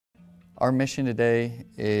Our mission today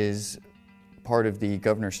is part of the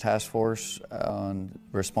Governor's Task Force on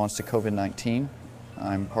response to COVID-19.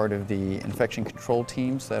 I'm part of the infection control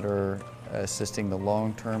teams that are assisting the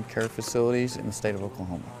long-term care facilities in the state of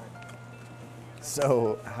Oklahoma.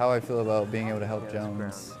 So how I feel about being able to help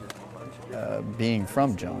Jones, being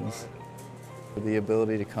from Jones, the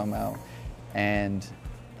ability to come out and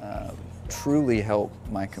truly help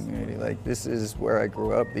my community. Like, this is where I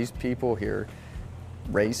grew up. These people here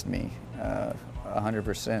raised me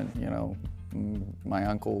 100%. You know, my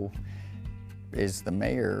uncle is the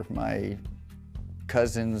mayor, my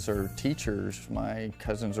cousins are teachers, my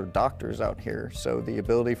cousins are doctors out here. So the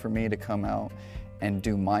ability for me to come out and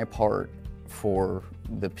do my part for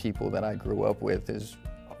the people that I grew up with is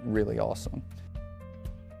really awesome.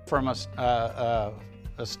 From a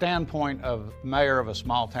standpoint of mayor of a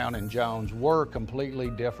small town in Jones, we're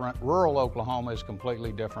completely different. Rural Oklahoma is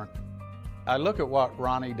completely different. I look at what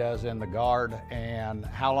Ronnie does in the Guard and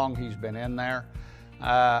how long he's been in there,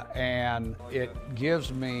 and it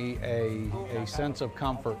gives me a sense of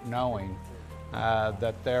comfort knowing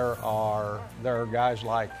that there are guys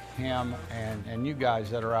like him and you guys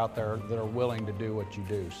that are out there that are willing to do what you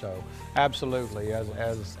do. So absolutely,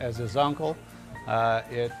 as his uncle,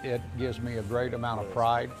 it gives me a great amount of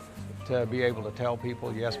pride to be able to tell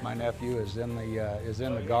people, yes, my nephew is in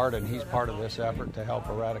the Guard and he's part of this effort to help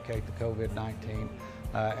eradicate the COVID-19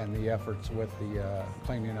 and the efforts with the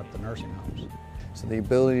cleaning up the nursing homes. So the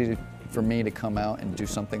ability for me to come out and do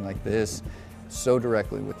something like this so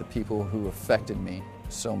directly with the people who affected me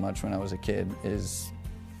so much when I was a kid is,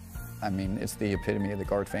 I mean, it's the epitome of the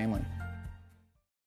Guard family.